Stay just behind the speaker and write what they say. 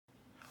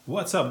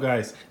What's up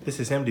guys, this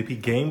is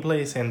MDP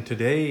Gameplays and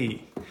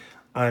today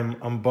I'm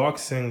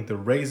unboxing the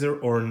Razer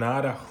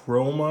Ornata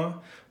Chroma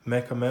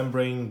Mecha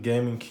Membrane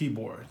Gaming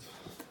Keyboard.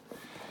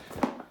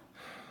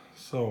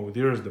 So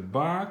there's the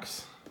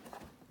box.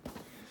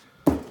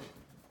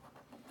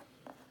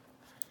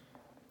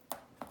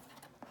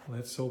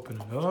 Let's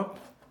open it up.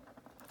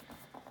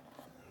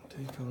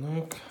 Take a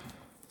look.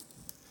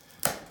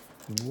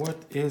 What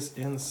is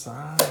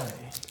inside?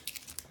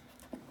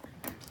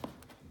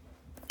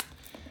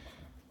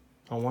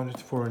 I wanted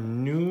for a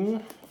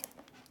new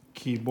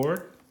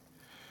keyboard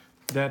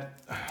that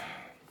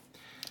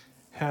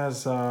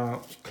has a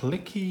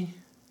clicky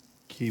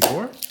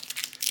keyboard,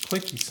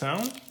 clicky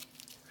sound,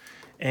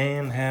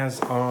 and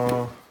has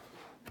a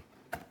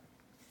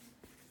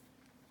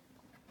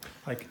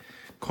like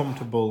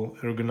comfortable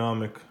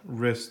ergonomic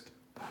wrist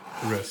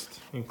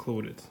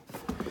included.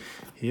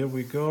 Here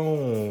we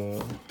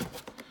go.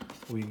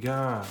 We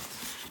got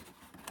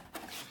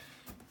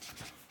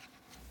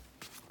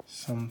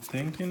some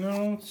thank you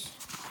notes,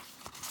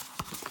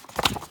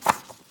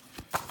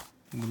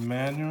 the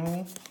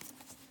manual,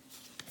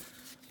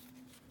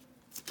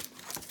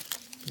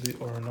 the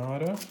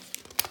Ornata,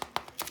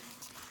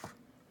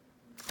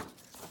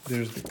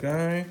 there's the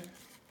guide,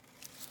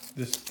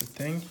 this is the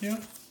thank you.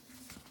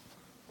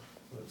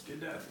 Let's get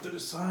that to the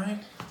side.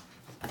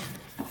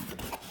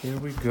 Here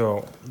we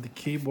go, the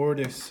keyboard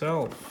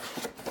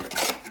itself.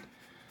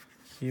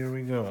 Here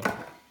we go.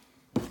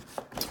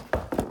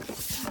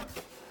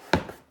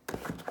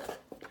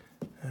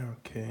 Our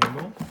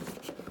cable.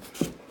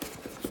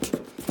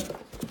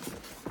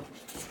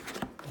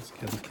 Let's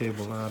get the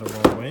cable out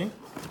of our way.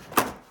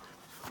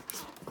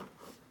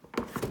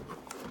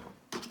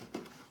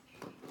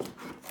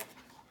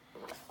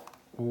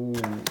 Oh,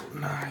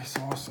 nice,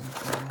 awesome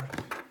card.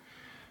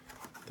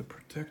 The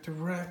protective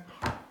wrap.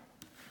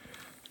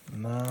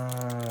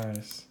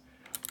 Nice.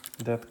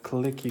 That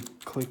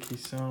clicky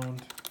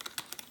sound.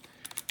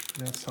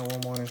 That's how I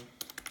want it.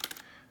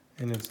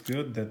 And it's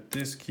good that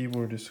this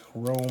keyboard is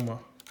chroma.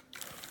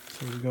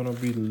 So it's gonna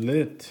be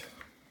lit.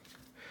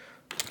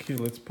 Okay,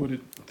 let's put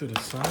it to the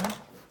side.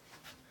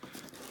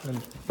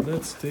 And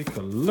let's take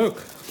a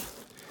look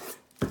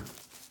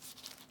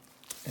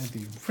at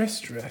the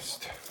wrist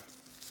rest.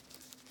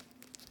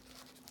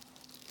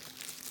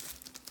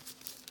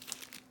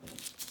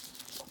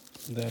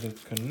 That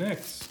it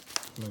connects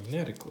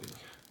magnetically.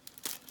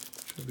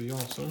 Should be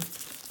awesome.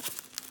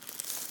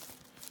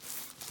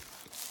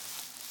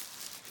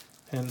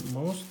 And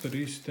most of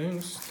these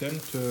things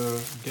tend to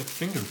get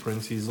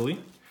fingerprints easily,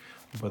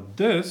 but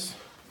this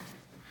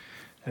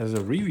has a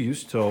review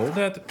told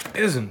that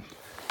isn't.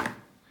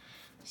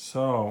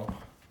 So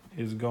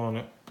it's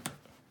gonna,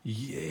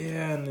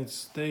 yeah, and it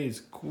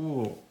stays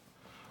cool.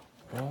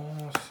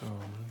 Awesome,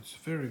 it's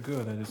very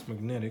good and it's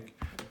magnetic.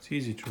 It's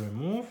easy to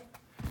remove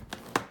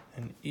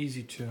and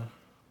easy to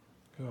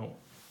go.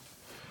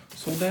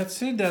 So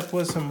that's it, that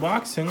was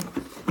unboxing.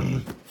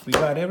 We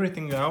got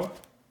everything out.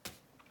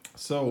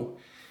 So,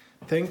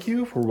 thank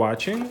you for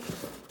watching.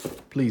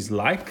 Please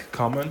like,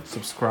 comment,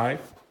 subscribe.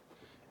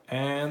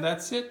 And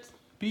that's it.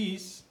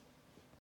 Peace.